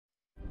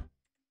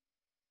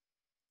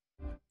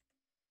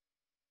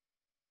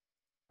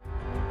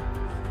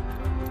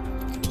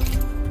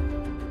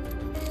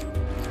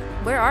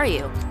Where are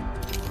you?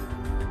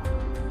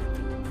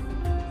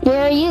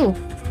 Where are you?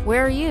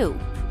 Where are you?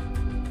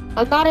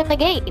 I'm not in the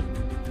game.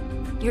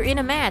 You're in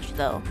a match,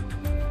 though.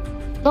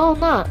 No, I'm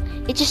not.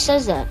 It just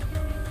says that.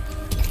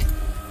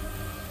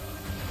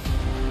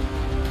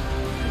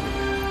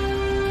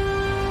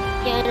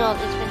 Yeah, I know.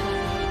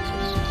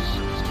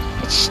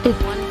 It's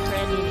stupid. One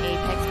friend in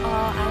Apex.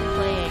 Oh, I'm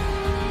playing.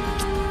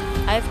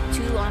 I have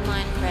 2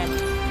 online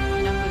friends. You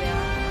know who they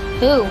are?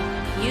 Who?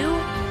 You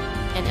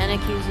and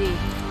NAQZ.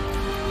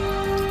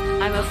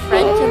 I'm a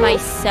friend to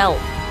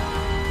myself.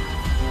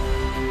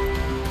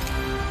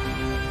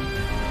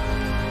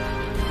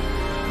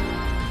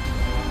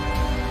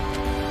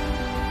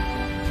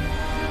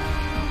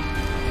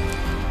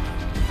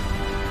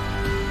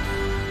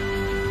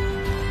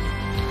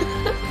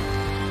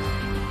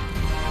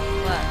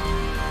 What?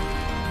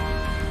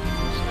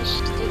 So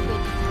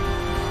stupid.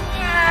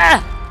 Ah!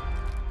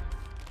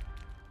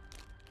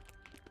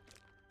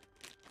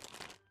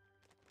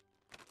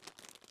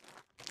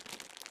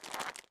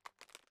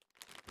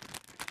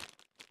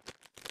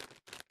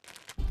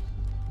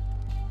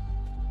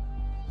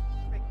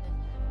 Frick this.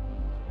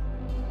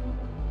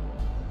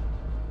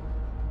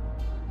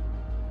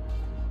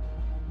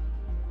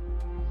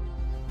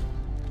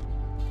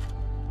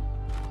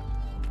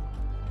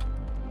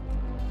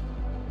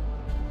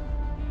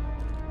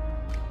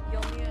 Yo,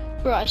 Mia.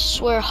 Bro, I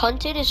swear,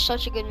 Hunted is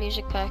such a good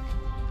music pack.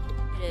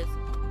 It is.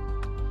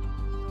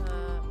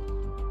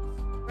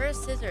 Where's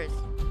Scissors?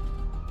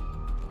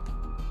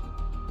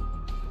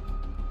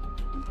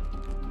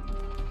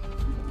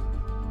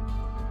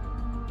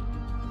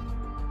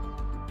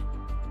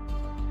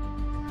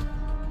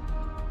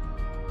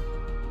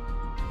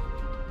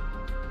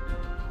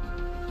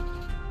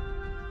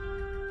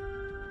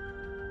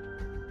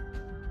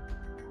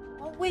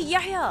 Oh wait,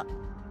 Yahya!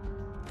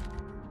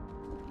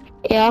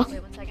 Yeah.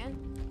 Wait 1 second.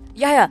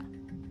 Yahya!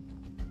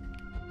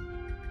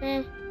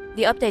 Hmm.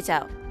 The update's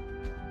out.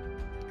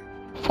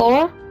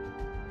 4?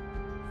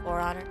 For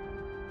Honor.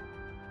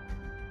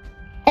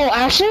 Oh,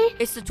 actually?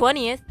 It's the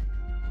 20th.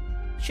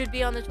 Should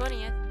be on the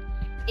 20th.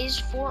 Is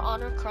For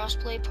Honor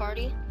crossplay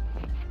party?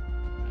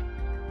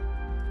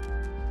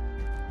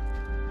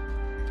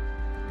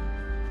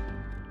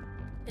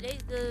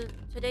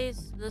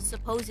 Today's the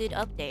supposed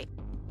update.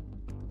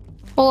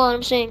 Hold on,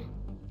 I'm saying.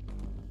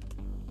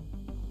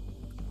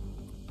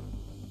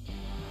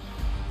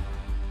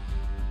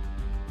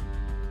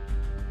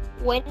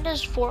 When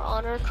does For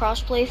Honor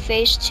crossplay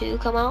phase 2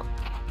 come out?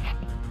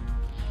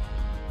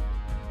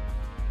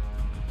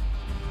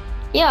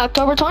 Yeah,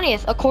 October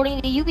 20th,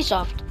 according to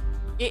Ubisoft.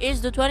 It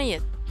is the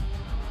 20th.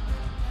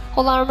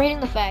 Hold on, I'm reading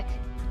the fact.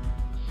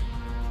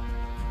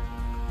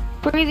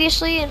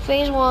 Previously in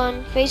phase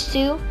 1, phase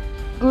 2,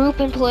 group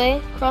and play,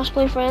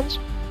 crossplay friends,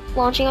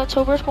 launching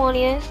October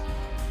 20th.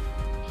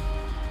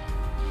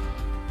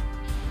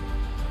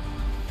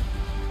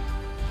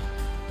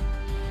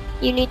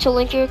 You need to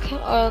link your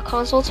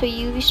console to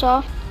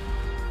Ubisoft.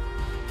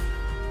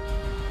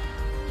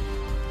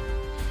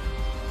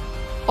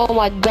 Oh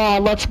my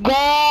god, let's go!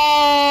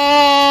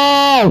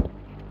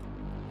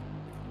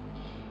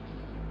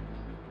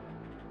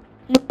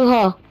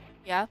 Nuha,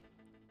 Yeah.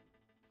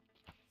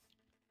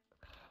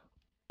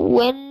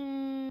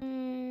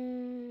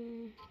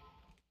 when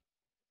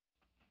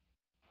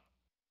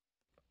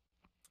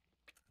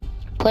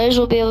players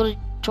will be able to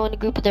join a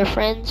group of their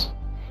friends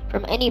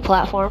from any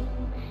platform,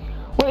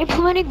 we're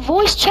implementing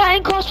voice chat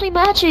in crossplay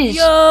matches!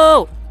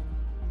 Yo!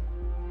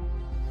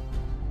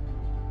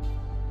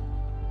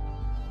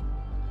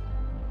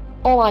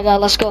 Oh my god,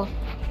 let's go.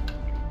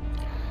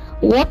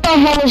 What the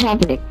hell is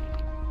happening?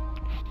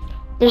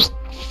 There's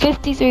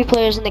 53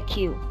 players in the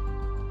queue.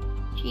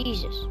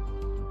 Jesus.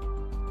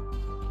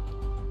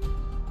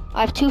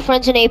 I have 2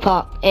 friends in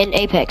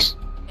Apex.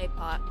 Hey,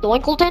 Pot.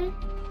 Doinkleton?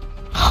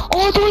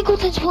 Oh,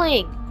 Doinkleton's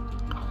playing!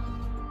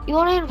 You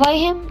wanna invite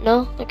him?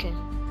 No? Okay.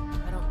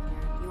 I don't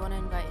care. You wanna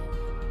invite him?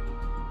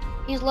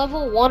 He's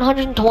level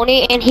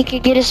 120 and he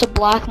could get us a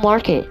black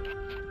market.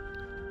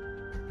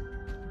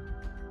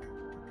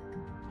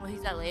 Oh,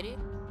 he's that lady?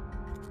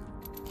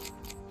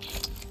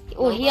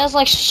 Well, he has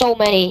like so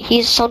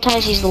many.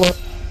 Sometimes he's the low.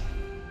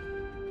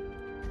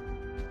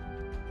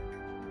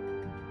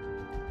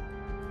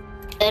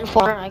 Then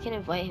for I can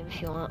invite him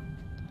if you want.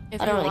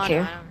 If I don't you really want,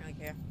 care. I don't really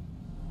care.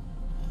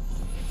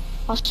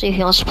 I'll see if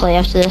he wants to play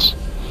after this.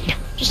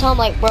 Just tell him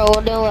like, bro,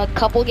 we'll do a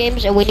couple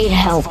games and we need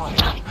help.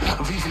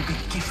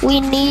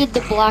 We need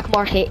the black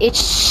market. It's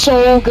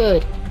so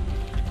good.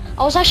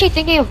 I was actually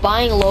thinking of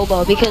buying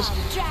Loba because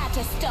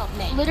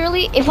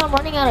literally, if I'm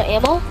running out of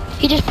ammo,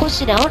 he just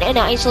puts it down and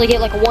I instantly get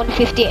like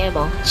 150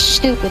 ammo.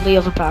 Stupidly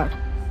overpowered.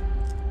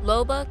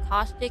 Loba,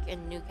 Caustic,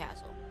 and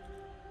Newcastle.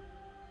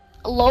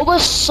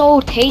 Loba's so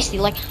tasty.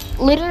 Like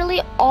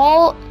literally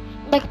all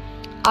like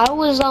I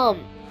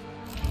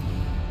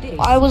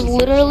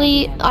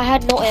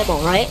had no ammo,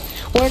 right?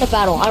 We're in a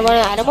battle. I run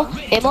out of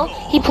ammo.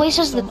 He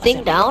places the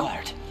thing down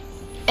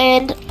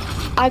and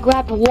I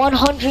grabbed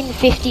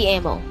 150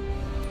 ammo.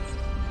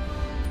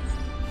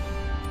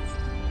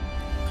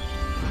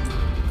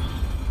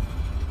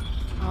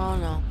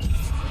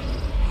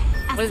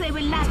 Say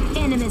we last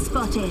enemy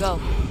spotted. Go.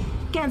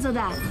 Cancel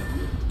that.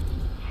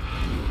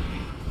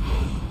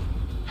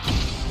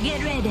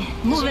 Get ready. This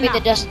would Moving be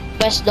the up.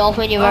 best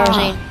dolphin you've ever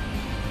seen.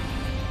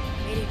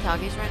 Eating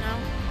Takis right now?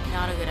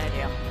 Not a good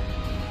idea.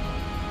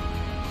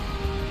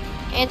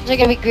 Hands are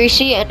gonna be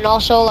greasy and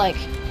also like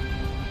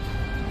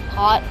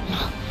hot.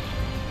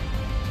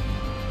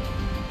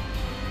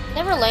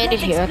 Never landed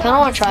here. I kind of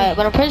want to try it,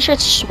 but I'm pretty sure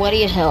it's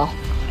sweaty as hell.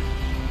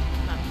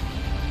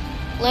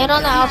 Land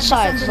on the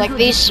outsides, like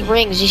these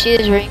rings. You see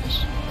these rings?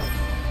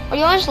 Or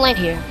you want to just land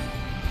here?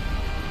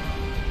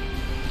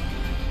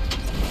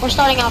 We're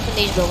starting off in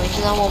these buildings,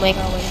 and then we'll make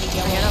our way to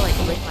the I'm yellow. gonna like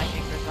lick my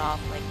fingers off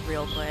like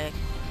real quick.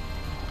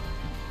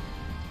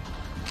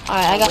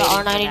 Alright, I got an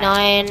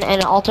R99 and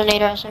an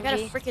alternator I got a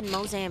SMG. freaking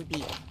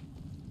Mozambique.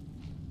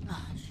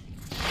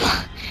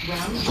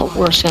 The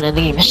worst gun in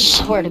the game, I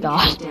swear to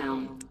God.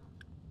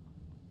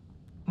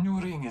 New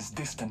ring is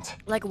distant.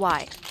 Like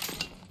why?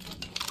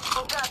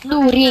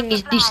 New ring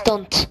is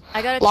distant.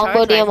 I got a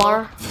Longbow charge rifle,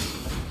 DMR.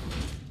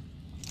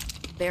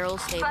 barrel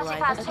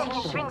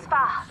stabilized. Rings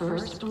far.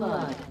 First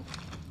blood.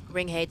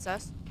 Ring hates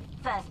us.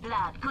 First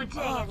blood. Good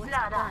thing Oh, it's what's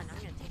not that gun? us. I'm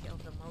gonna take it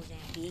over the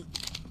Mozambique.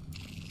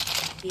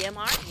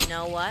 DMR? You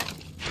know what?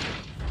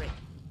 Ring.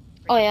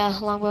 Oh yeah,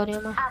 longbow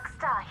DMR.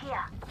 Akstar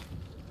here.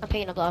 I'm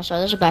picking up the other side.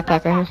 There's a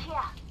backpack right here.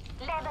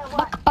 Here. Level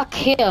 1. Backpack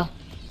here.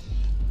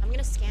 I'm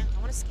gonna scan. I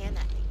wanna scan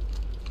that thing.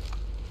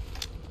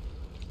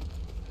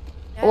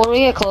 Yeah. When we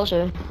get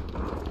closer.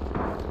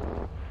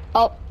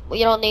 Oh,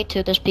 you don't need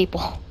to. There's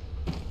people.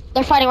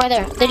 They're fighting right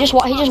there. He just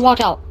walked out. I know,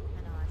 I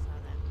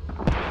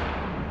saw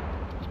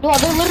that. No,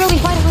 they're literally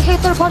fighting. We hit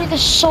third party. This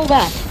is so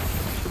bad.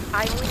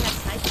 I only have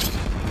snipers.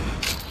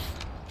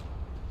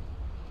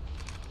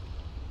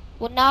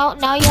 Well,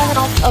 now you have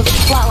a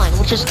flatline,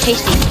 which is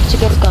tasty. It's a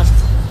good gun.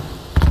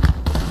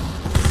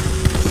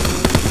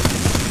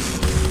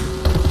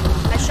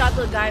 I shot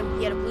the guy.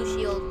 He had a blue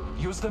shield.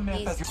 Use the map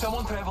He's- as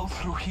someone traveled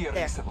through here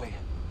There. recently.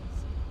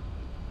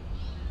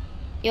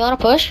 You wanna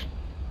push?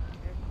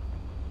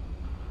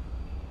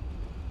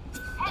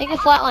 Take the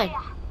flatline.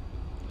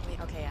 Wait,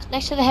 okay, yeah.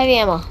 Next to the heavy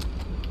ammo.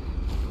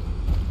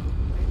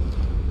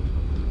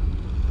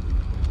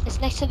 It's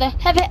next to the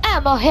heavy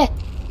ammo here.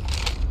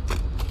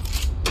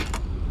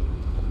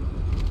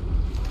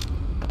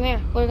 Come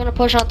here. We're gonna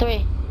push on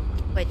 3.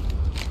 Wait.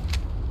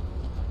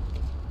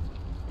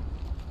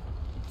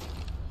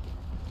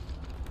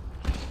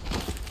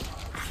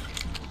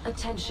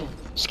 Attention.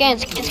 Scan.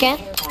 Looks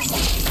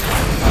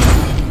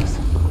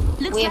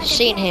We have like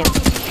seen him.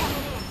 He's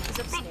Big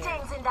upstairs.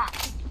 things in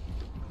that.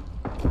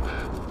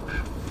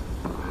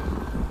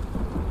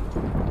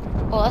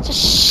 Oh, that's a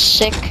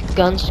sick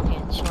gun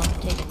scan. So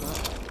I'm taking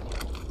that.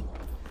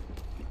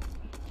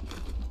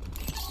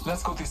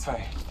 Let's go this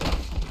way.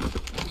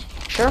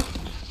 Sure.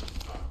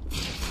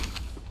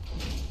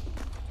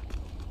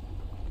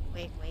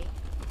 Wait.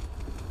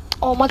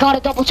 Oh my god, a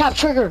double tap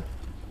trigger.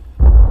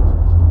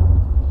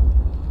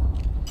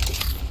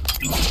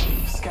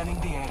 Scanning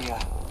the area.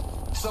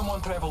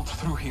 Someone traveled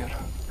through here.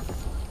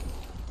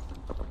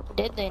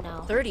 Did they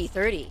now? 30.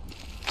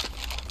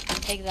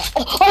 Take that.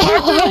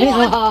 Oh,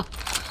 yeah.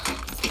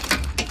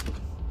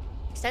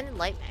 Extended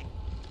light mag.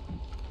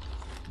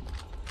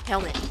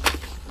 Helmet.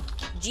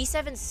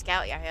 G7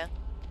 scout, Yahya.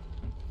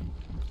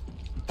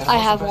 There I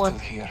was a have battle one.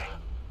 here.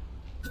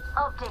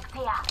 Optics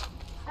here.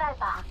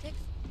 Sniper. Optics?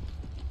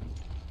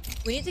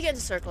 We need to get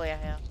into circle,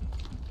 Yahya.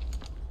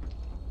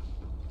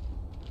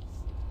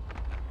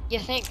 You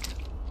think?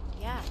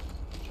 Yeah.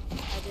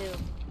 I do.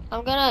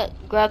 I'm gonna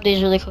grab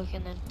these really quick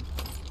and then.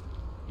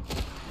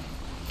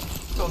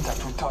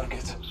 Contact with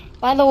target.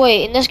 By the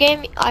way, in this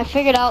game, I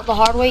figured out the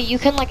hard way. You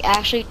can like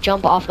actually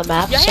jump off the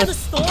map. Yahya, So the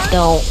storm?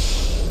 don't.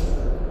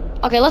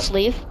 Okay, let's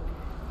leave.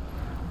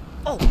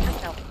 Oh, I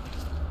fell.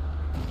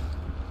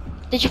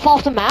 Did you fall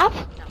off the map?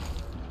 No.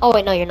 Oh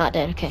wait, no, you're not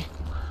dead. Okay.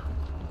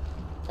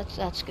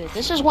 That's good.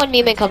 This is when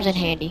Memeing comes in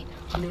handy.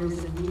 There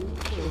is a new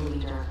kill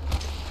leader.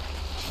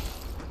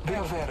 Be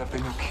aware of the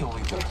new kill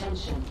leader.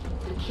 Attention.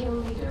 The kill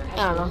leader has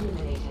I don't know. been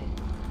eliminated.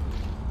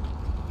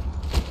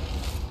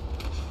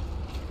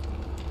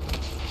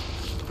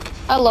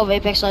 I love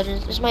Apex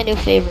Legends. It's my new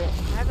favorite. I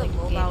have a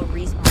mobile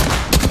respawn.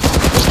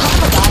 There's kind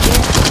of a guy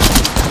here.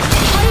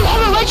 How do you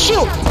have a red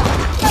shield?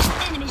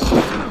 Enemy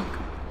shield broke.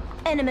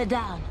 Enemy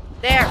down.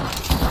 There.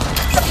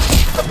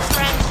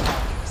 Friend.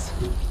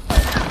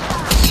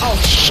 Oh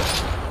shit.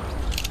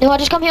 No,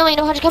 just come healing.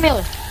 No, just come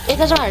healing. It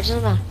doesn't matter. It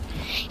doesn't matter.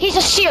 He's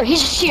a seer.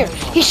 He's a seer.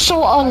 He's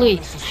so ugly.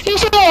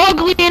 He's so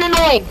ugly and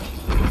annoying.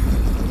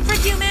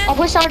 Frick you, man. I'll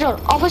place down a drone.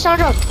 I'll place down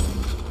a drone.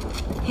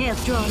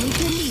 Health drone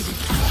if you need it. 6.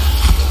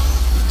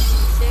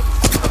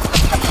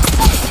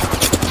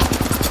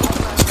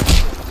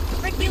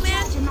 Frick you,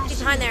 man. He's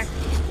behind there.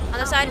 On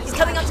the side. He's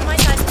coming up to my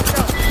side. Let's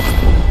go.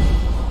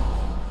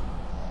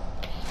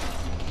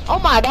 Oh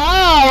my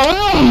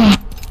god.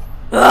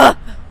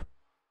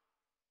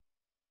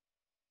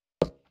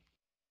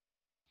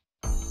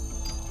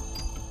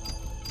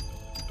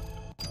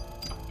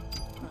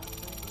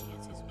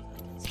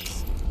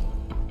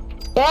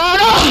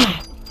 Ugh.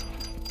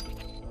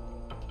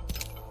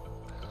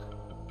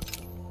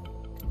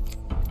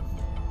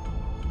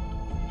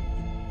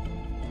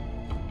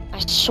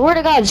 swear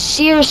to God,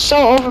 Seer is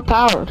so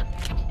overpowered.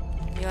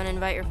 You want to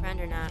invite your friend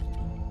or not?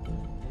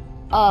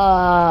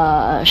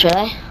 Should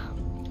I?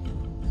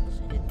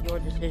 It's your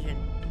decision.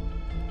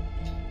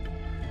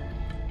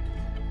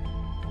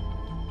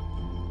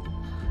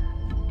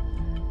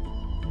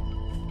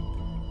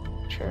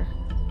 Sure.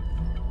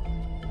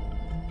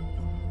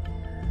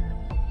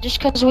 Just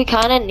because we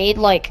kind of need,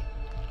 like,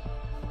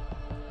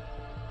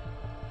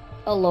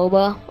 a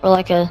Loba, or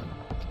like a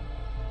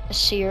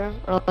Seer,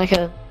 or like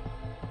a,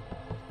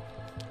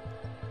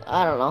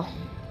 I don't know.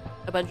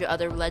 A bunch of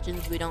other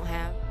legends we don't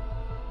have.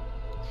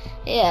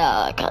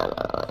 Yeah, kind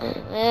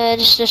of.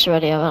 Just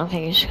ready. I don't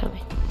think he's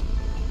coming.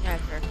 Yeah,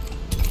 sure.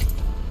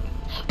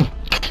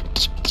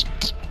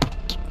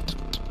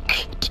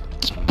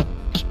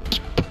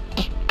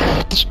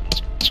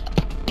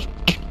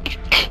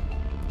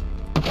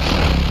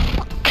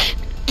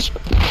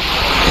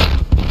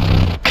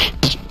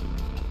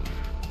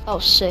 Oh,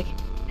 sick.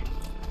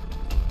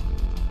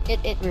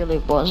 It really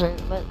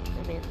wasn't, but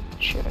I mean,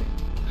 sure.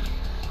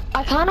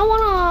 I kind of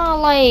wanna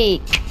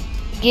like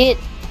get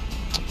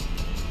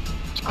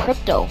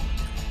crypto.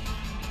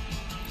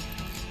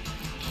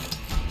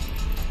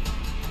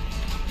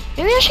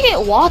 Maybe I should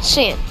get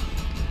Watson.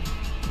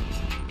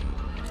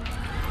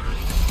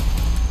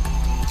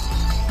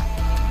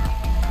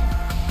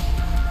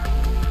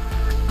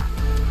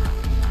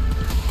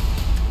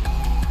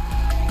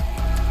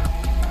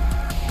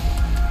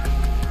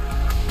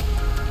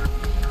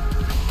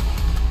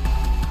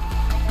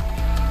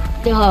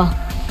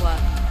 What?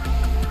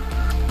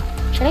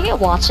 Should I get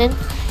Watson?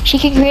 She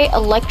can create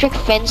electric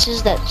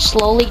fences that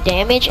slowly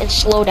damage and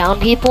slow down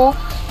people.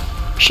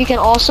 She can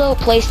also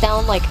place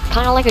down like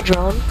kind of like a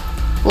drone,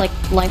 like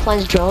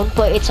Lifeline's drone,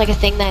 but it's like a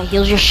thing that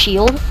heals your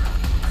shield.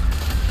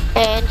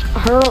 And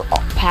her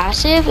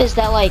passive is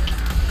that like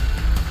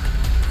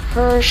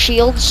her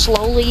shield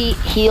slowly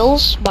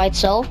heals by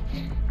itself,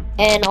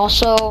 and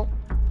also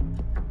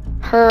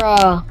her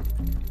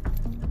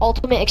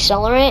ultimate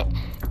accelerant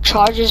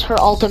charges her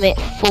ultimate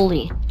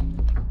fully.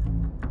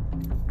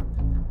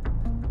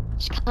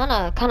 It's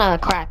kinda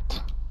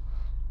cracked.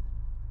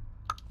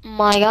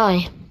 My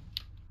guy.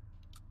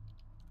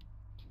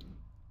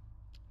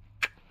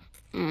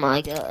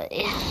 My guy.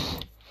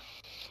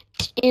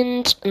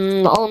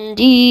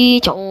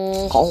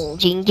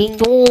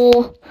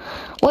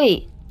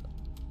 Wait.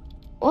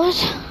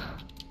 What?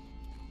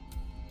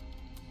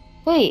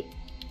 Wait.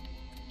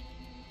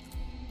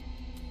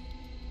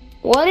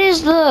 What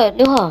is the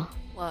Nuha?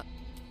 What?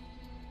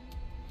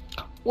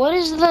 What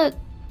is the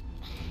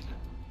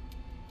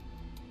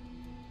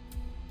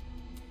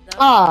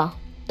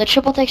the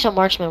triple takes a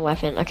marksman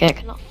weapon. Okay, I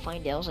could not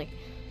find it. I was like,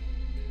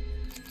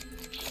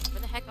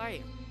 Where the heck are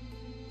you?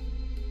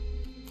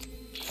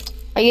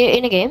 are you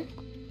in a game?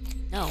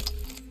 No.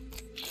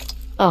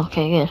 Oh,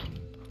 okay, good.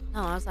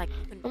 No, I was like,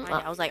 I couldn't find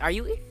it. I was like, are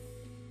you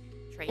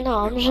trading? No,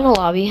 or I'm just in what?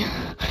 a lobby.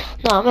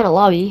 No, I'm in a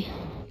lobby.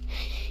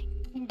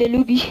 The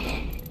lobby.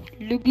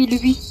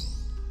 Lobby.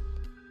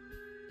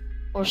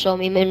 Or so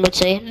Meeman would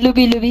say.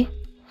 Lobby.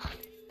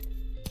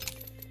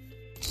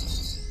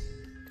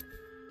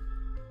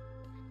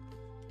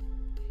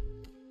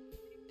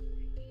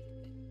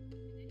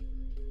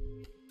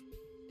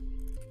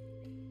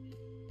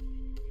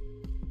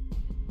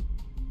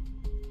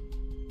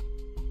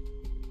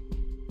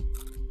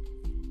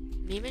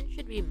 Neiman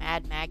should be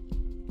Mad Maggie.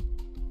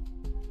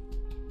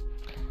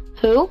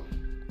 Who?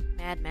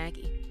 Mad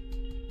Maggie.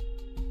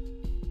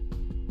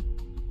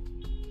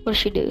 What does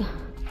she do?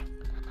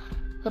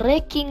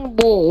 Wrecking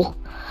Ball.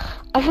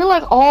 I feel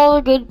like all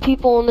the good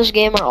people in this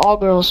game are all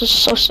girls. It's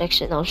so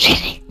sexy. No, I'm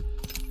just kidding.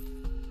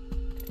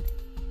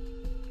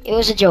 It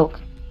was a joke.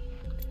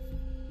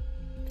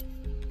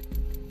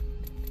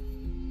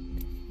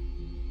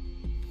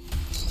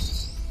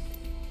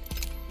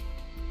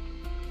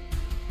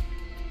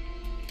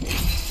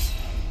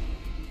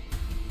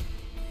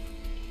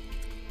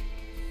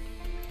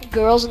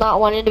 Girls not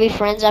wanting to be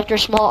friends after a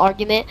small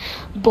argument.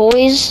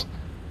 Boys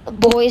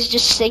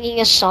just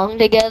singing a song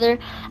together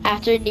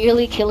after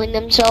nearly killing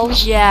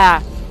themselves.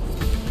 Yeah.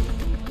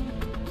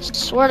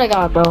 Swear to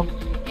God, bro.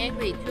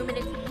 Angry. 2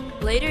 minutes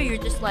later, you're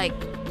just like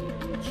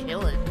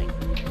chilling. Like,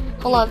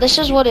 Hold on, this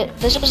is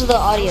the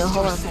audio.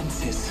 Hold on.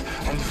 Senses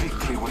and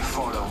victory will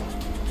follow.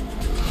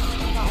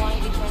 Not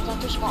wanting to be friends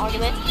after a small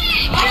argument.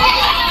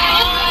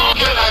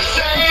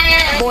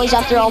 Boys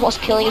after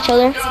almost killing each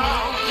other.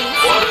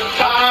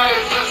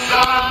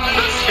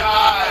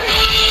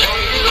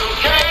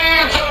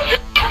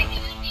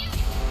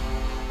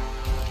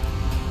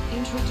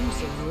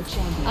 Introducing your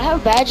champion. I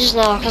have badges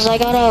now because we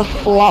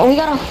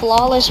got a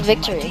flawless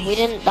victory. We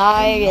didn't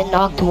die and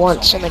knocked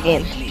once in the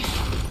game.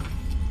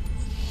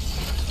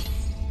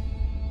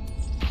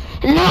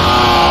 No!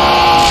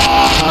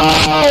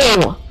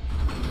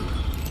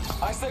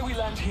 I say we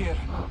land here.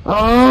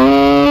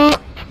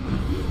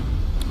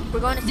 we're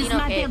going to This Sino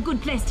might be a Cave.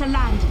 good place to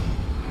land.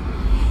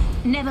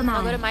 Never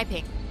I'll go to mind. my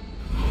ping.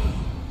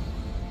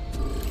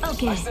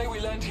 Okay, I say we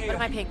land Go to here.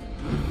 my ping.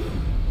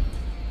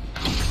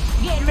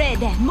 get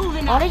ready.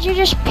 Moving Why on. did you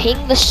just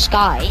ping the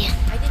sky?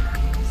 I didn't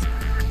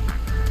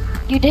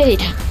You did.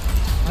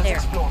 Let's There.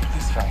 explore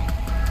this way.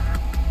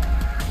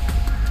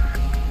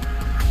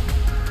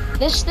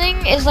 This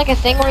thing is like a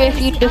thing where if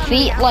you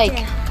defeat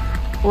like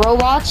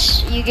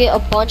robots, you get a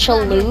bunch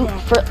of loot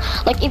for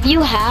like if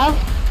you have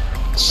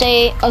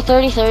say a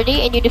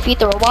 30-30 and you defeat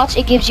the robots,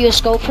 it gives you a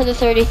scope for the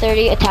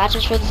 30-30,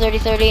 attachments for the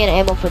 30-30, and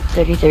ammo for the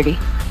 30-30.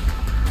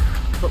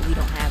 But we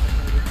don't have a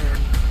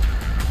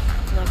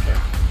 30-30. Okay.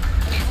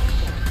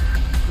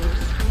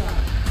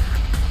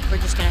 We're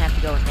just gonna have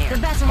to go in The there.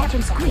 battle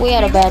happens quickly. We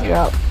had a bad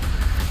route.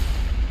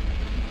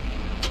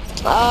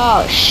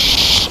 Oh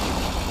shh.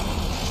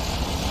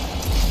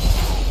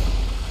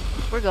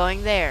 We're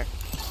going there.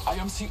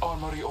 IMC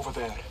armory over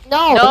there.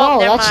 No, Nope, no,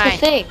 never that's the mind.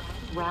 thing.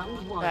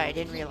 Round 1. Right, I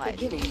didn't realize.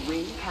 Beginning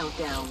ring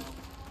countdown.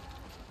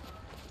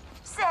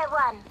 Say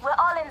one. We're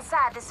all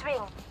inside this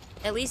ring.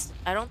 At least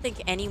I don't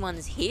think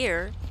anyone's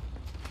here.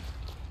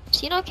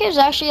 Xeno Cave's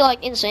actually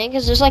like insane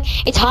because there's like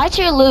it's high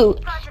tier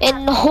loot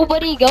and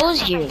nobody goes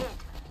here.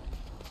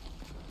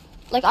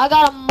 Like I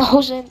got a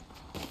Mosin.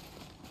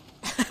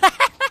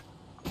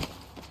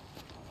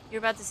 You're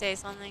about to say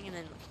something and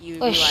then you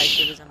Oh, realized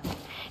it was a.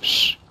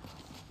 Shh.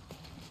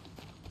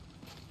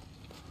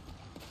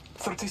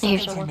 30 Here's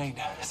seconds someone. remain.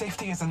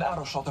 Safety is an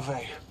arrow shot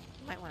away.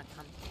 You might want to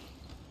come.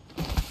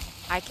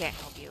 I can't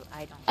help you.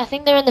 I don't. I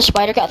think they're in the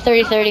spider cat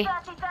 30-30.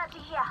 30-30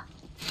 here.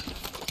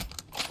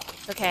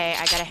 It's okay.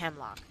 I got a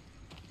hemlock.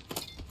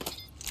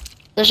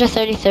 There's a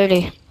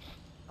 30-30.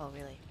 Oh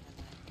really?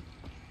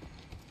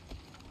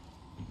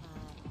 Never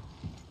mind.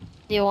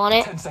 Do you want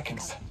it? 10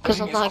 seconds. Because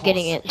Ring I'm is not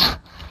getting close. it.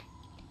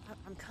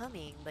 I'm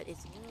coming, but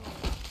it's more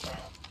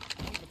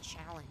of a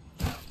challenge.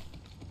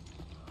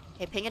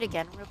 Okay, ping it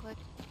again real quick.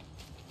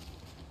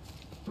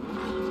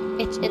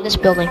 It's in this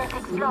building.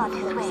 Explore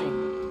this way.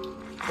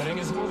 The ring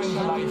is moving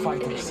the live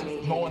fighters.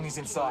 No one is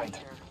inside.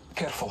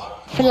 Careful.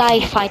 Fly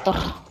fighter.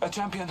 A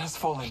champion has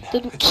fallen.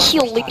 The It's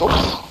kill our little.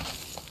 time.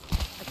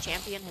 A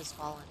champion has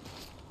fallen.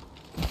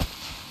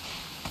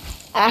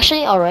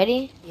 Actually,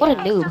 already? What a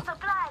Yeah. noob. Some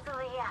supplies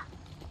over here.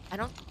 I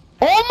don't.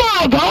 Oh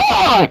my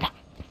god!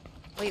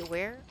 Wait,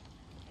 where?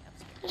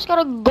 It's got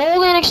a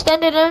golden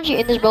extended energy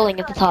in this building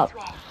at the top.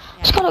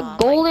 It's got a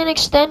golden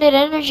extended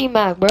energy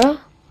mag, bruh.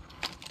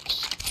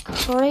 It's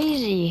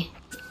crazy.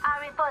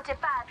 I reported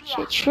 5 here.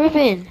 Shit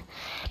tripping.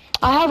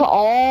 I have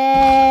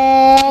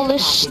all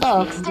this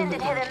stuff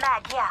Extended hidden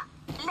mag here.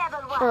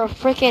 Level 1. for a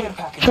freaking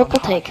triple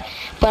take,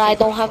 but I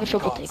don't have a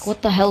triple take.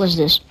 What the hell is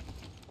this?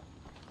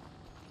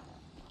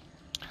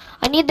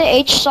 I need the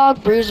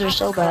HSOG bruiser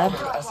so bad.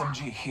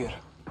 SMG here.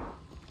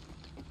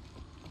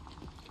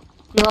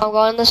 No, I'm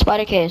going in the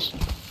spider case.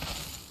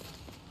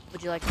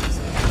 Would you like to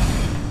see?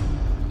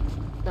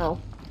 No.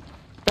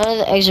 None of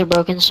the eggs are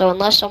broken, so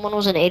unless someone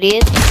was an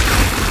idiot.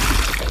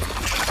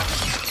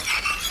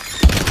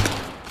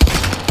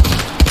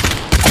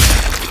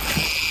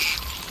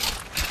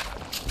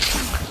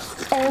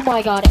 Oh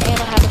my god, and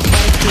I have a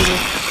spider shooter.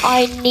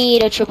 I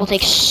need a triple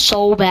take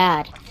so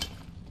bad.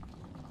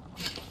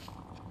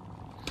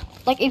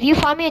 Like, if you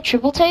find me a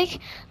triple take,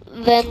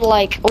 then,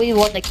 like, we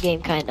won the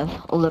game, kind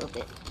of, a little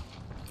bit.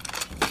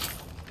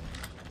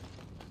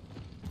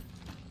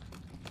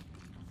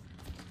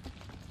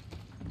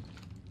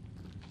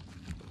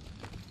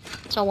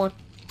 Someone.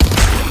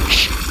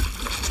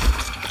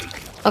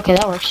 Okay,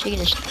 that works. You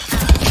can just.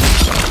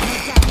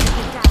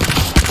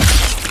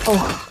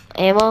 Oh,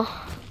 ammo.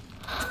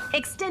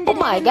 Extended Oh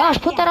my hidden gosh,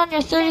 mag put here. that on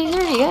your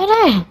 30-30.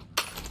 Goddamn.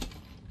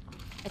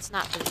 It's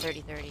not for the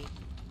 30-30.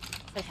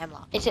 It's a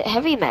hemlock. It's a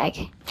heavy mag.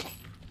 Can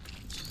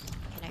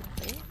I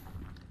put it?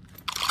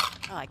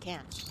 Oh, I can.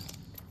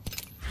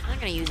 I'm not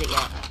gonna use it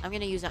yet. I'm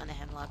gonna use it on the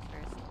hemlock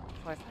first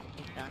before I find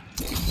it done.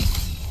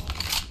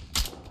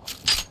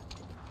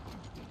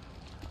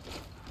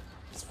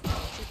 Just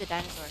shoot the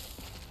dinosaur.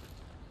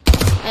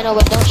 I know,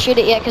 but don't shoot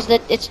it yet, because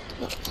it's.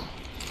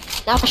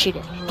 Now shoot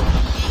it.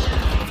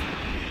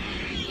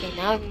 Okay,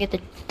 now I can get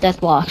the death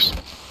blocks. Who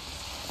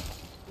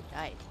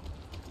died?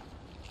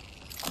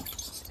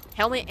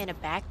 Helmet and a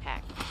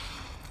backpack.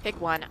 Pick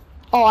one.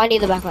 Oh, I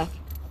need the backpack.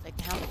 I'll take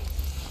the helmet.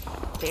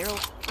 Barrel.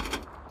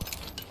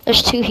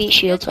 There's 2 heat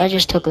shields. I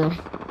just took them.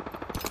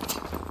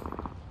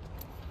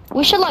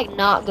 We should like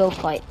not go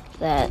fight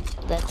that.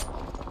 That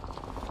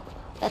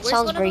Where's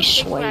sounds one of very those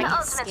things where I sweaty. can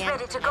Ultimate's scan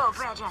ready to go, maps?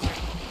 brethren.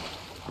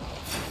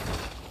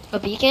 A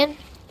beacon?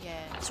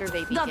 Yeah, survey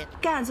beacon.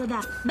 Got guns with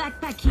that.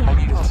 Backpack I here.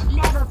 need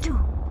it. Level 2.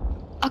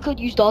 I could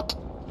use that.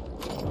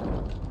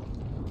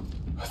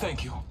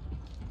 Thank you.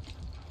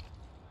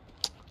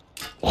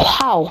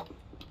 Wow.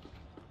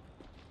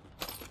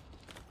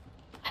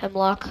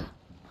 Hemlock.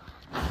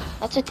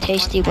 That's a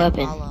tasty One-time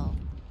weapon. hollow.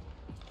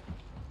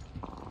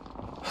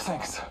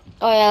 Thanks.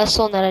 Oh yeah, that's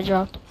the one that I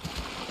dropped.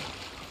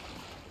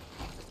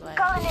 This way.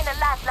 Calling in a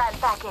lifeline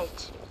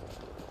package.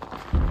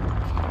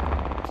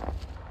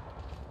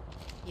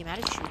 The amount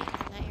of shooting in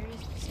that area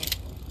is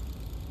insane.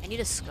 I need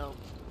a scope.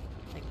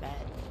 Like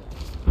bad.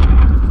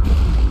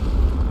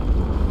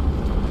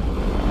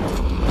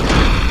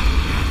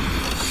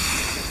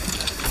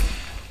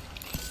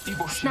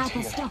 Evo shield Sniper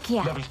here. stock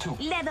here. Level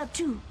 2. Level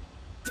 2.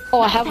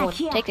 Oh, I have Back one.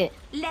 here. Take it.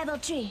 Level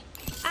 3.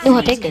 No,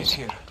 I take Get this.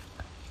 here.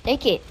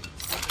 Take it.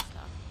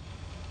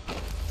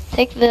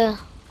 Take the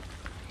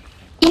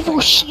evil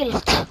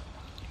shield.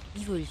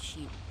 Evil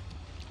shield.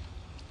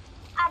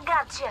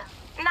 got you.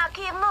 Now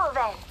keep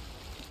moving.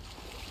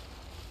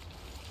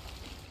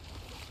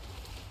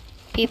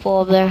 People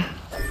over there.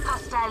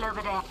 Hostile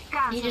over there.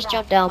 You just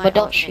jump down, but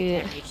don't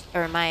shoot. Can't reach,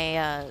 or my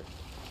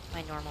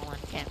normal one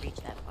can't reach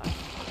that far.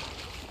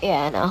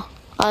 Yeah, I know.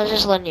 I was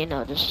just letting you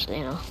know. Just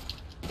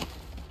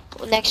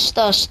Next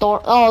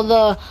storm.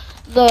 Oh,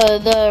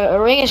 the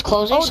ring is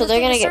closing, so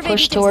they're gonna get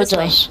pushed towards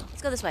us.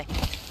 Let's go this way.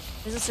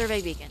 There's a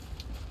survey beacon.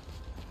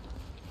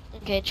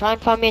 Okay, try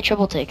and find me a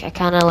triple take. I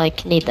kind of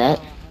like need that.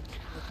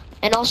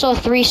 And also a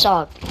 3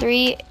 SOG.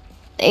 3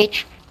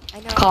 H I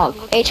know. cog.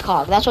 H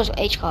cog. That's what's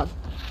H cog.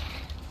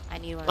 I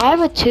need one. I have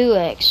a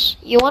 2x.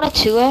 You want a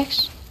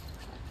 2x?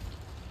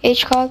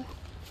 H cog?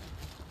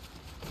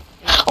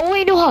 Oh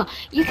wait, no,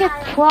 you could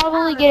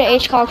probably get an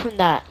H cog from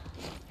that.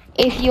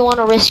 If you want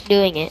to risk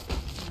doing it.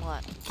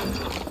 What?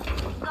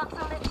 Got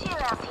some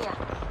materials here.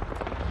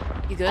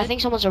 You good? I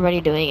think someone's already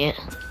doing it.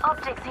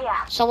 Optics here.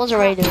 Someone's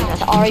already doing it.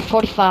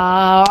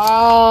 R845,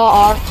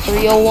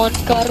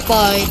 R301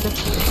 carbine.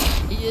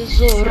 Yes,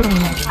 sir.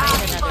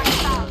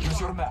 Use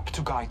your map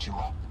to guide you.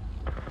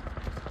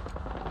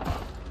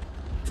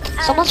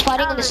 Someone's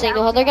fighting in this thing.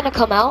 They're gonna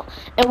come out,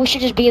 and we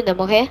should just be in them,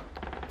 okay?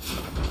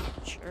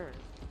 Sure.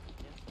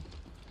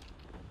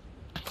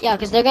 Yeah,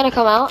 because they're gonna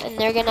come out, and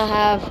they're gonna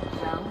have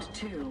Round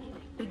 2.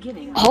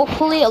 Beginning.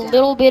 hopefully a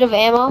little bit of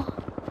ammo.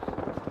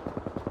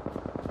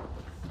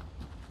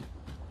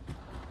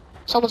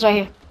 Someone's right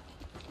here.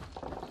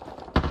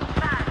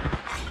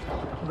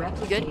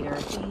 Replicator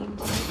team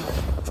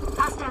delivered.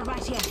 Hostile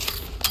right here.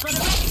 Got a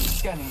red.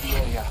 Scanning the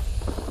area.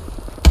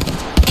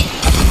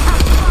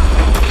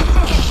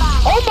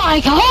 Oh my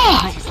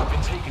god! These have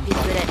been taken. He's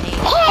good at name.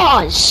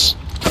 Pause!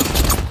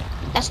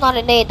 That's not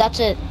a nade, that's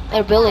an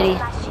ability.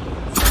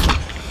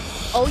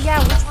 Oh yeah,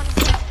 which one is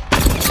it?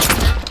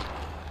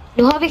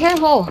 No, be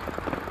careful.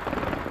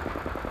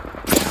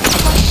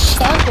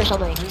 Stunned or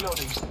something.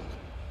 Reloading.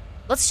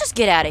 Let's just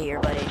get out of here,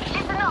 buddy.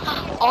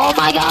 Oh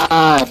my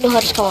god! No,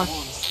 just come on.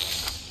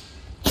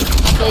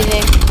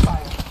 Leaving.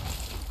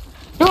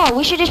 No,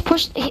 we should just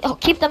push.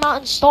 Keep them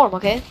out in storm,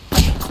 okay?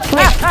 Come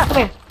here. Come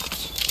here.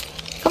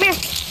 Come here.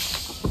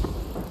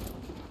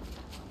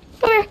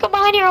 Come here. Come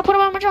behind here. I'll put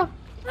them on my drum.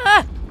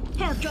 Ah!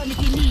 Help drone if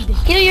you need.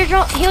 Heal your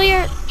drum. Heal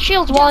your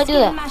shields while I do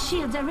that. My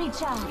shields are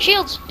recharged.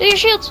 Shields. Do your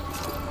shields.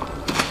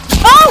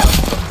 Oh!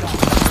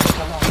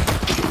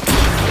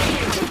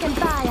 Taking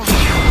fire.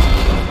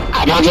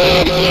 I don't need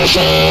to do your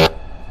shield.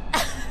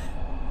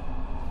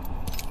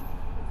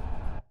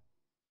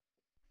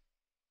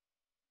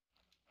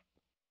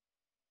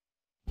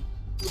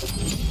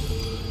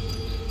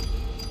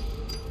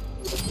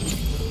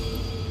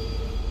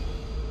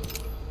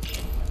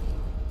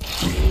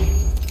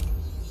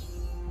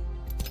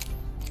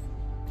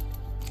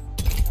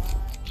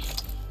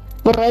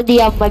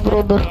 Ready up, my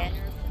brother.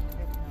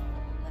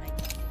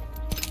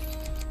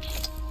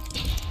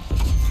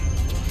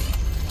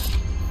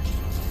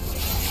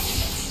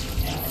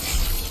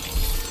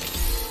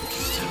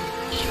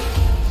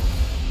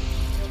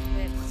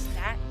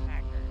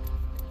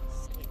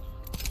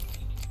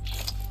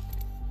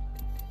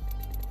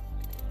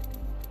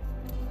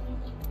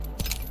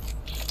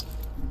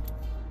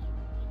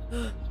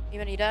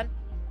 Even you done?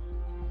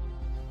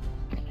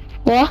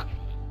 What?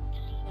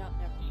 No,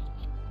 never.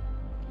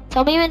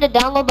 Tell me when to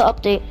download the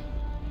update.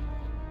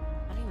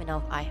 I don't even know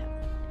if I have.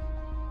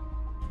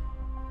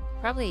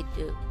 Probably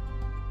do.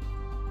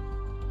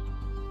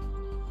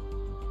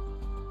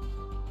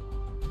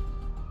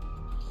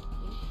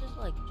 He's just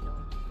like chilling.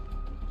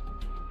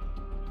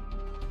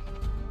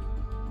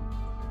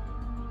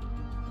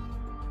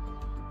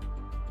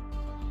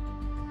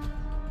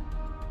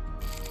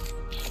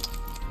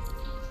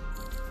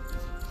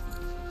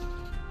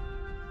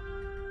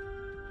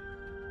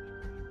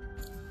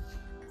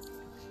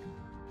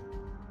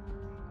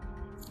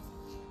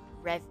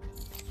 Rev.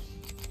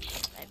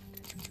 I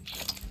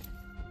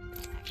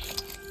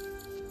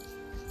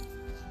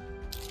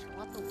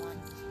want the one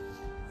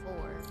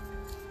for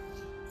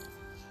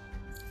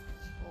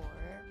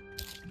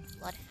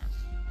Bloodhound.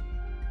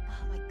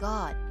 Oh my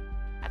god.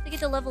 I have to get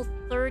to level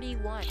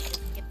 31 just to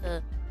get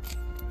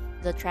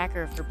the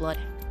tracker for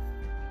Bloodhound.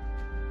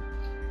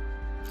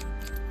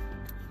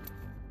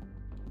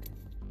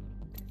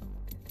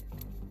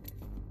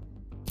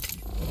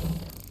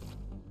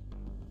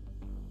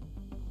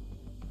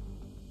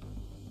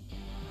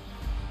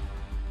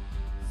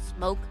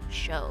 Smoke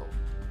show.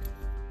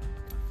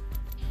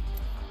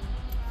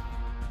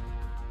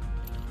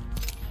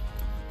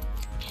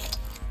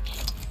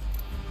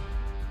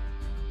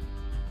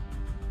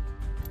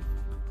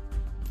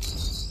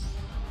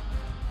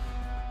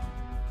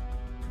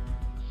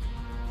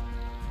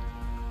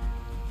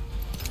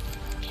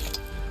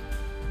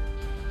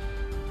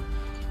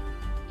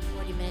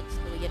 Minutes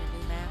till we get a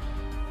new map.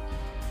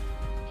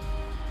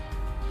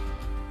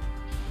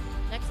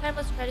 Next time,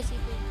 let's try to see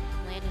if we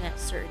can land in that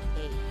certain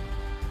cave.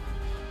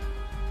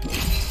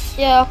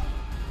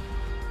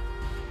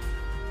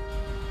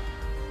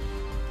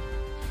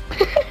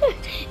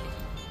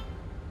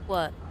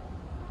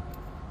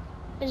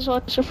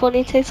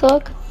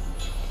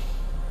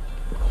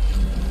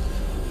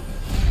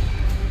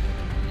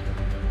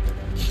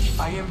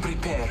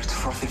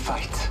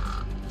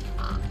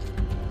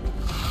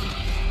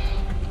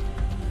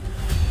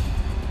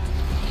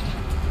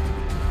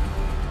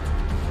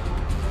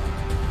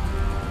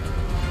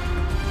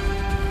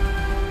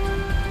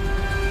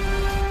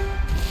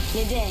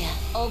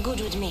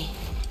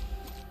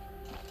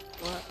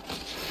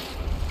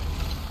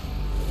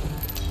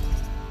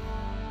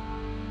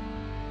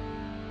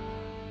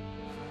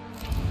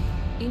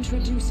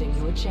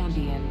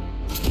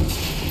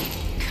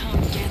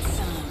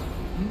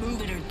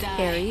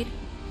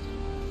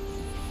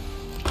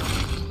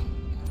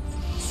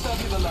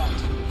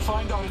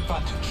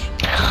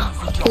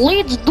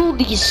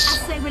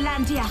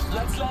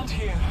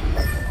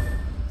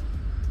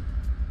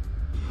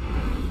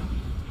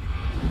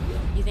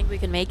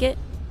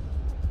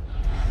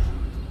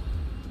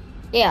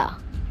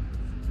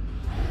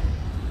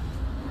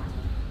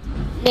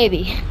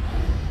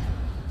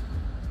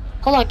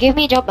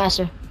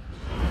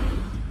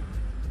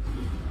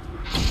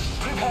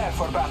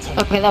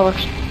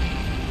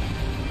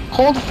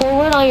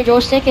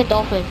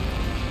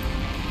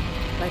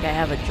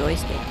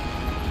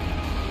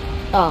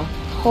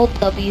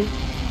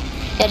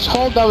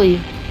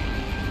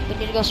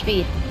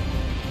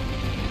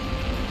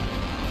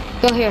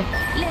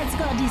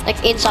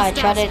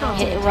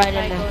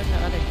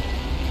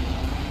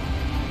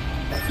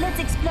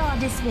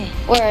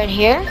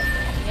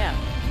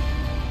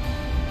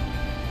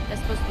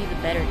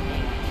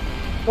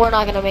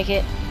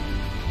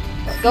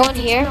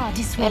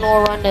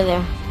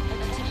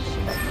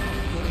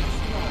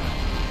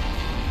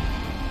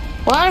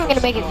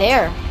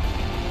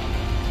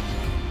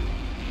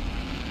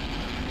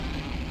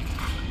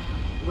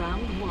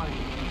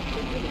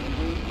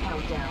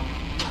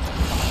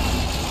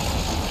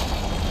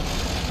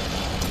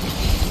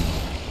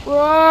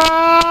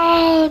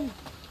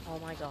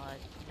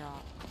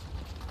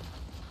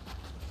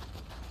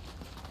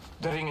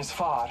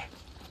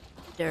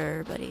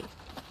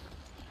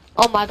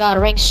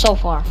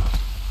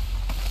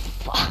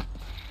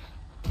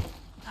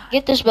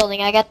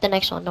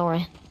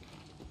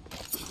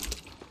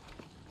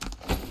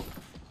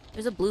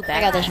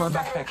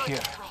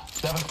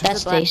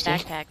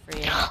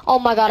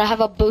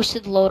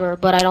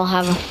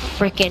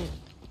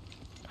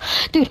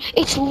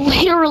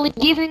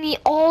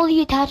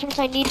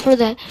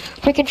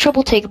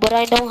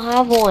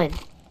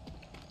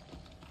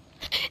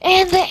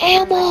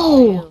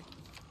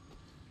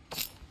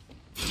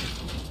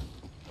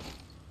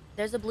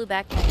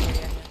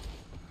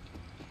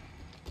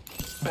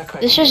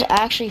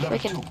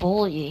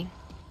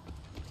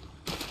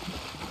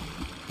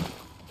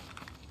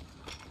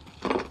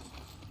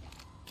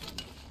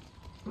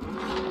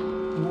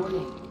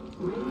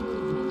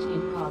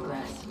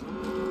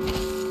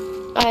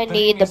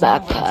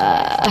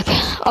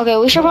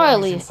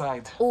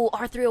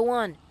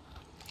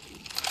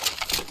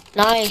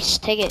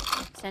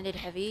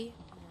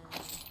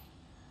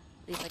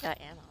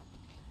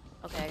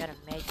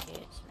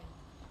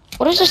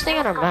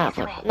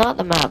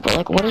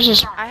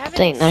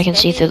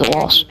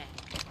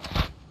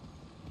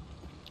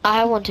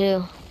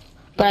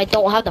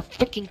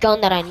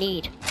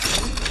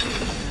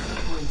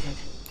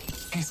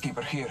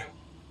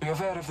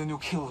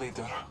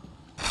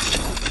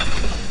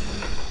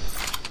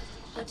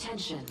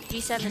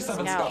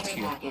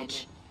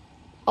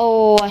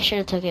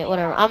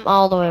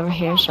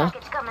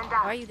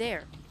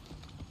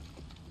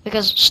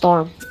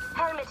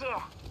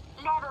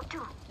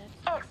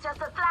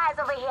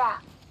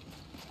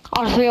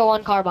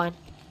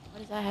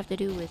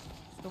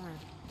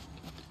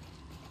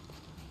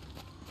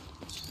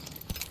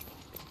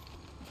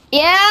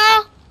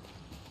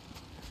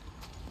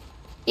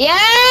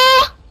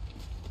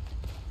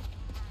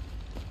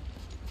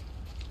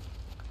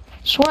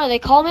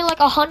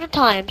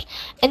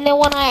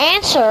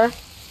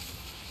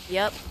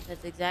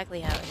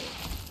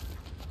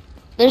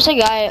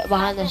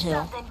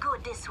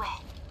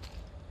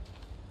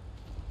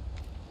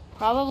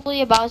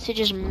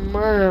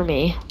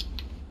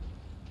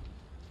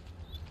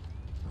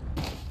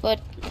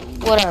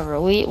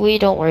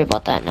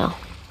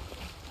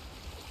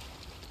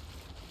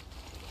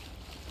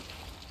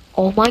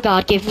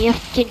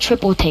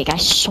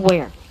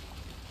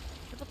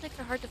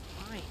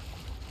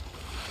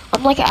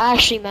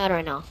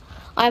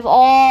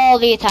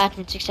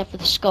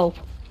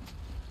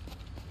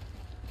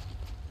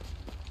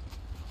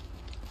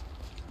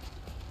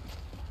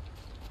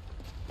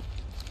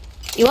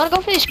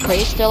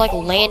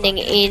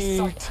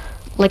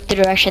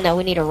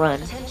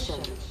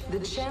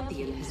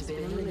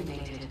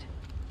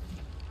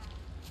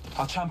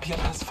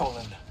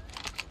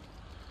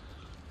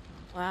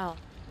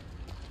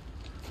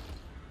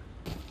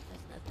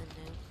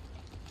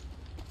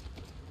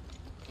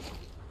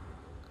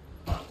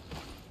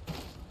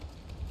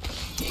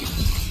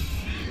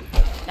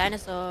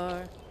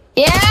 Dinosaur.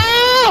 Yeah!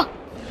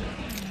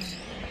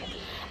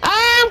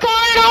 I'm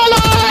coming,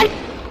 hold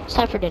on! It's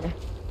time for dinner.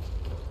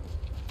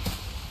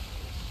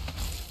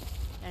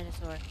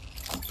 Dinosaur.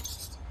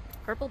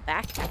 Purple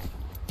backpack.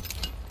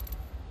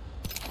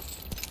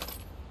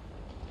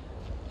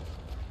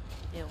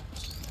 Ew.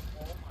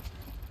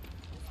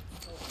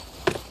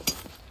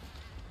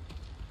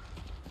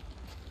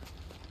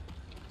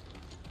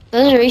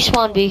 There's a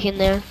respawn beacon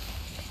there.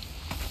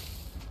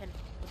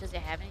 Does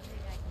it have anything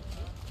I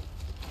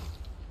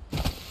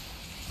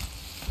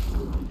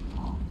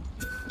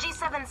can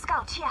G7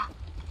 scout here.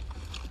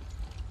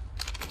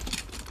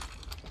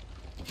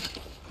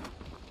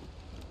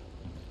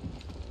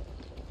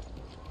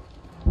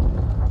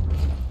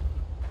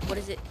 What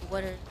is it?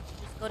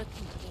 Just go to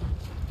contain.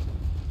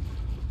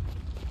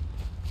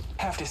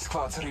 Half the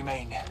squads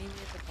remain. Maybe at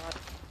the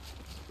bottom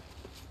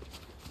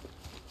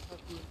of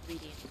the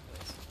ingredients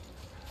list.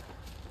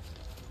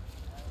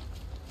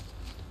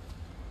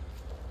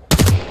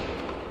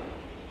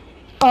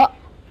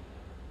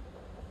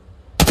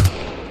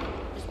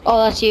 Oh,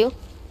 that's you? No,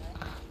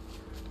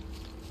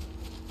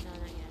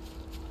 not yet.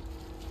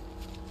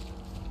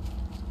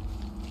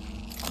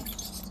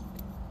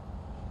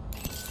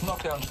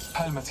 Knockdown.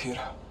 Helmet here.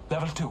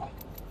 Level 2.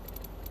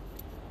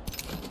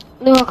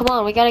 No, come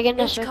on, we gotta get in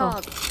a It's circle.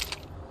 called,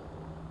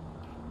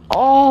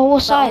 Oh, what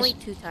but size? only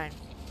 2 times.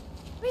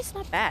 I mean, it's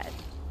not bad.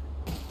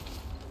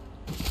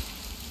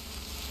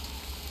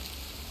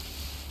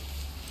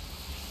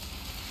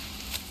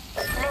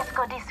 Let's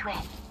go this way.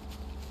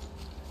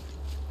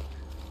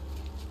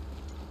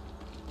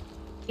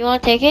 You wanna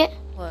take it?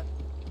 What?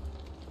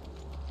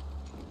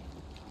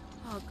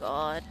 Oh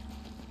God.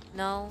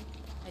 No,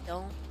 I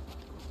don't.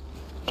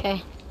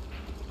 Okay.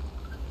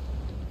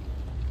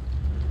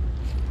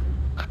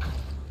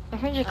 My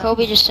friend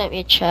Jacoby just sent me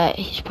a chat.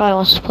 He probably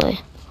wants to play.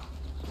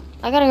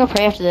 I gotta go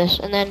pray after this,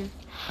 and then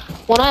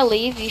when I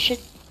leave, you should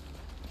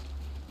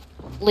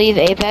leave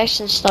Apex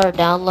and start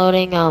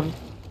downloading. I'm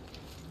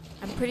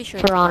pretty sure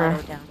For it's honor.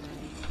 auto down.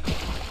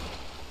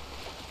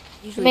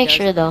 Usually Make does.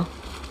 sure though.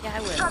 Yeah, I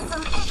will. Got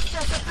some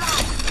extra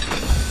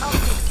supplies.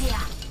 Optics here.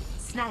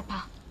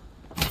 Sniper.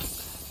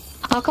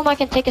 How come I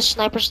can take a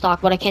sniper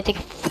stock, but I can't take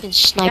a fucking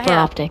sniper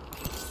Yeah. optic?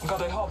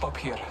 Got a hub up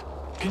here.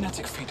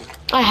 Kinetic feeder.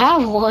 I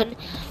have one,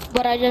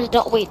 but I just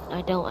don't. Wait,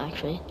 I don't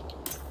actually.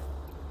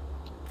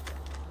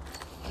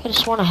 I could have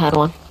sworn I had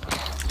one.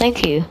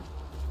 Thank you. You're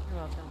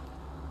welcome.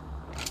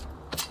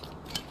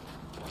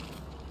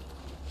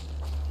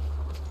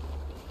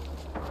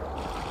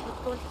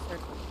 Let's go into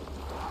circle,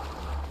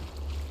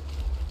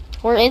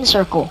 We're in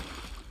circle.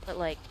 but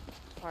like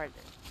farther,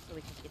 so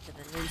we can get to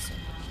the new circle.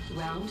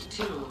 Round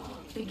 2.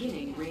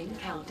 Beginning ring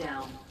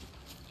countdown.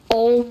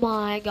 Oh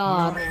my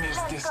god. Your ring is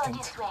Let's go distant.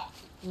 this way.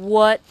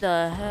 What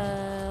the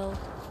hell?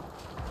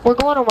 We're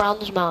going around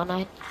this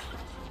mountain.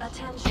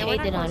 Attention.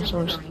 Shade the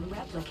dinosaurs.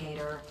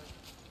 Replicator.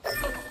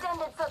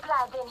 Extended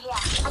supply bin here.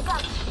 I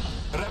got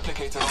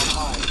Replicator on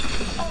high.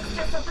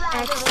 extra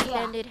supplies over here.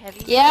 Extended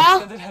heavy. Yeah?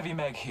 Extended heavy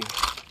mag here.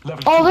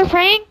 Level Oh, 2. they're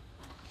praying?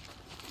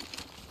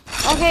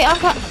 Okay,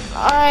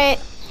 alright.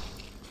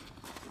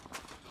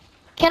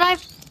 Can I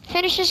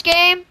finish this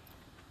game?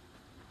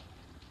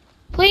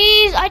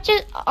 Please,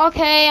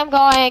 okay, I'm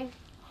going.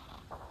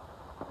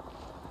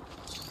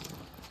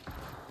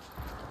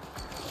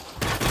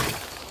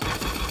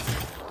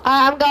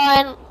 I'm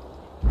going.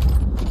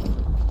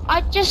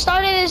 I just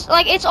started this,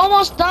 like, it's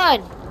almost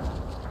done.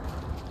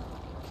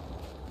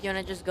 You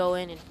wanna just go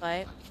in and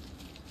fight?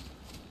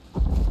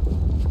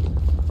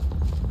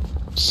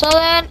 So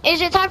then,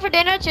 is it time for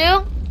dinner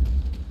too?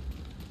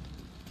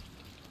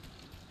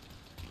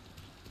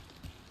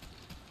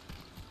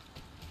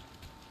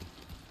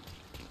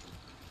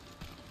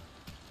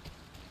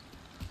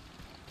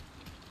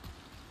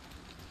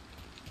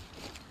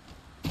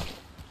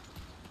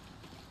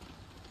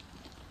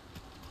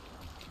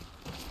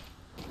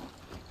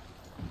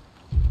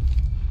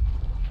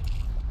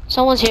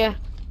 Someone's here.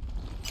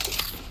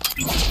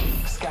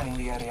 Scanning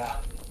the area.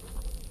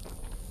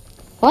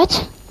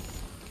 What?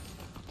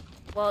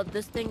 Well,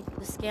 the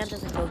scan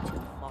doesn't go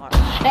too far.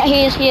 Yeah,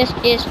 he's here.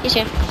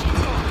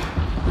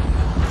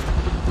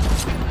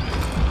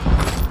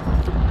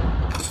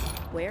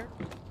 Where?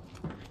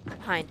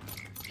 Behind.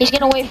 He's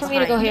gonna wait for me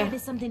to go here. Maybe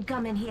something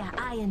coming here.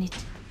 Eyeing it.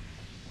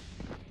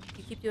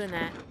 You keep doing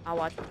that, I'll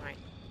watch behind.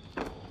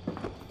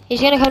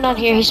 He's gonna come down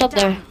here. He's up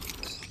there.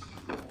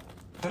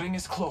 The ring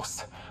is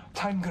close.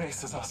 Time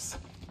graces us.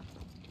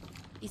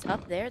 He's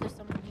up there? There's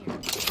someone here.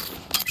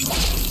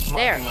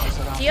 There.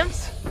 Marking our See him?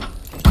 surroundings.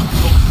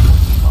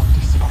 Focus on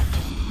this spot.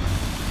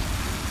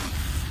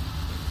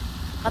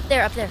 Up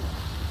there, up there.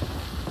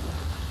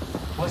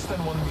 Less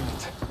than 1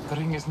 minute. The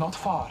ring is not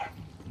far.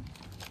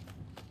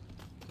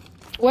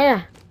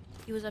 Where?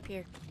 He was up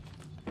here.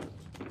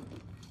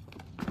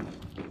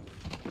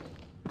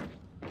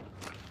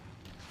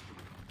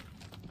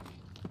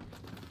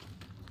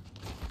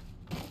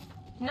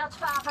 Not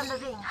far from the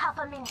ring. Half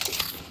a minute.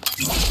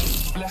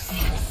 Bless me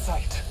with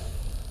sight.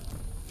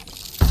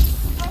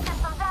 Taking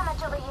some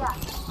damage over here.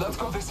 Let's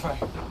go this way.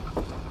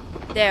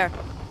 There.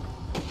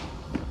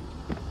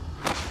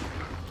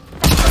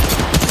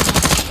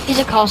 He's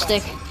a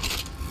caustic.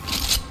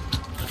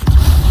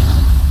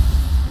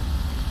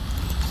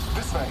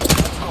 This way.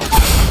 Let's go.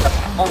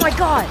 Oh my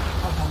god!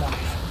 Out alive.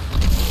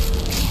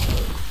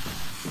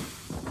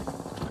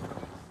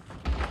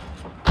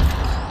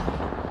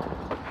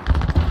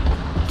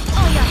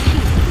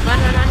 Run,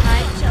 run, run,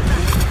 hide.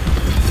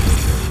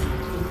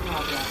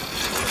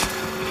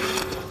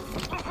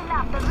 Listen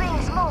up, the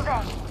ring's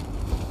moving.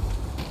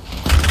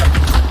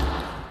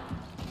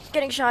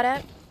 Getting shot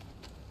at.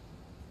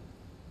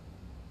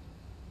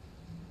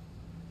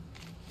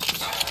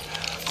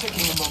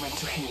 Taking a moment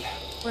to heal.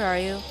 Where are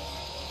you?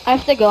 I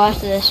have to go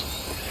after this.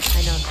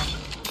 I know that.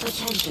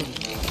 Attention.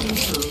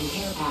 Entering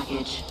care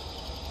package.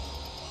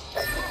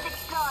 Let's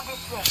explore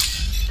this way.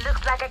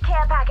 Looks like a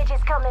care package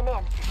is coming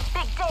in.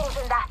 Big things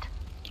in that.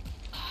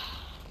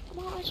 Come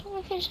on, I just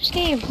want to finish this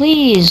game,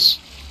 please.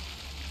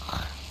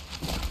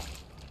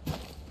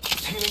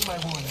 Healing my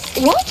wounds.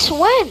 What?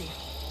 When?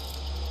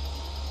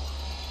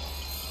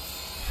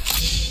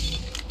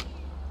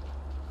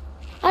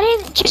 I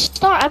didn't just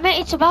start. I meant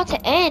it's about to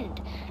end.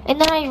 And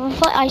then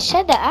I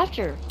said that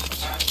after.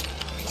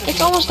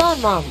 It's almost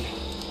done, Mom.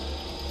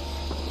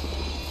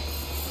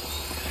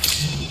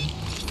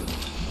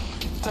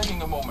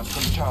 Taking a moment to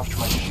recharge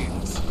my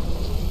shields.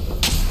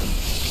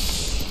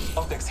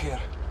 Optics here.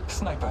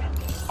 Sniper.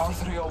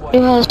 R301.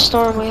 You have a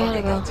storm. We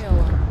gotta go. Real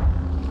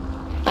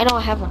one. I know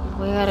I have one.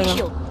 We gotta go.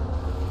 Shield.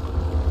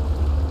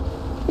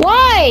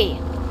 Why?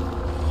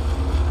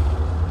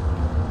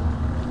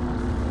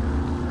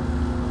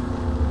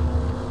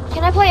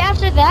 Can I play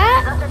after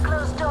that? Another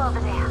closed door over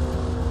there.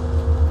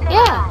 Never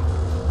Yeah. mind.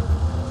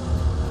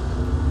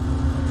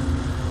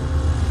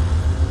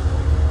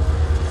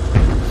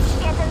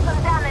 Getting some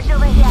damage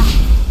over here.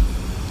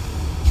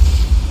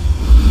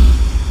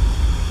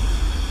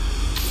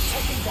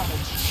 Taking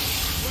damage.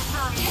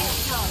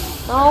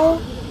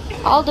 No.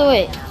 I'll do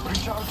it.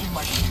 Recharging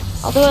my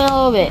shields. I'll do it in a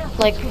little bit.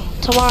 Like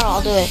tomorrow,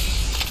 I'll do it.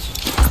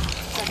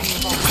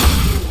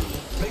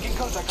 Making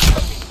contact with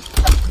enemy.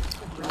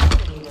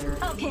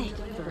 Okay.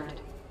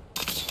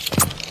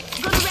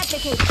 Gonna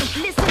replicate.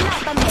 Listen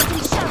up, I'm getting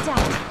shot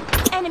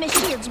at. Enemy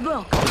shields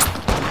broke.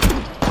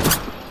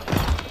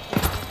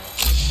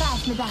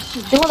 Pass me that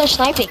shield. No, they're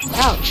sniping.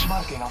 Ouch.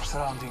 Marking our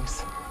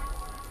surroundings.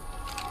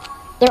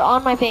 They're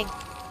on my ping.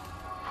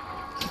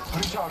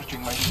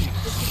 Recharging my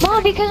shields.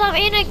 Mom, because I'm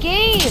in a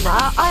game.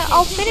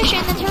 I'll finish it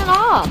and then turn it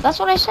off. That's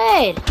what I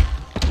said.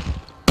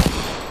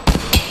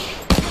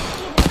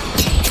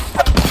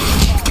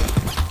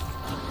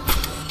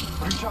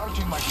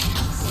 Recharging my shields.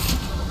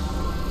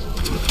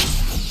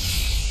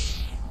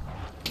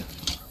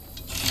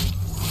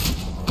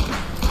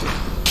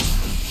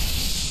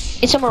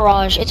 It's a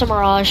mirage. It's a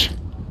mirage.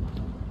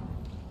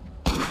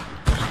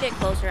 Get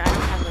closer. I don't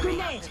have the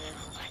range for this.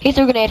 He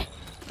threw a grenade.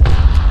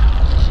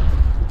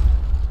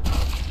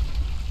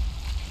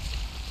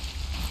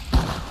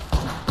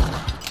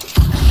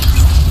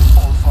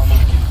 All father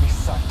give me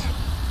sight.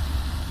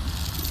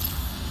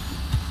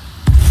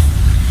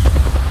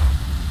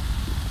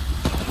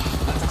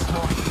 Let's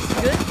explore this.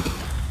 Good?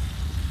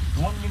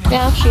 1 minute.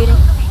 Yeah, I'm shooting.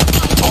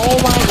 Oh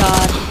my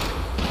god.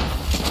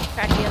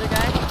 Crack the other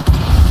guy.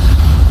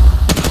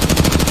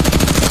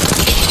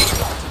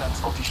 That's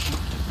Scottish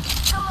shield.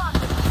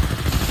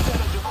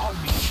 Sarah, you call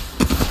me.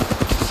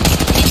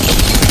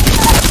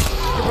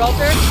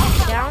 Gibraltar.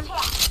 Down.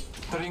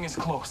 The ring is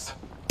close.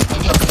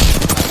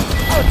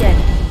 Oh, dead.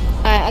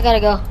 Alright, I gotta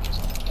go.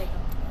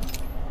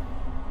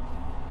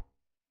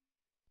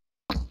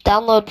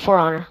 Download For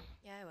Honor.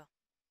 Yeah, I will.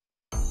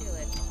 Do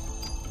it.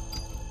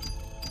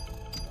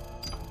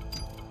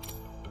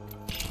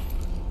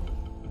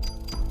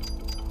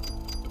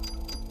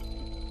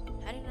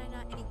 How did I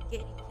not get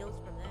any kills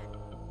from that?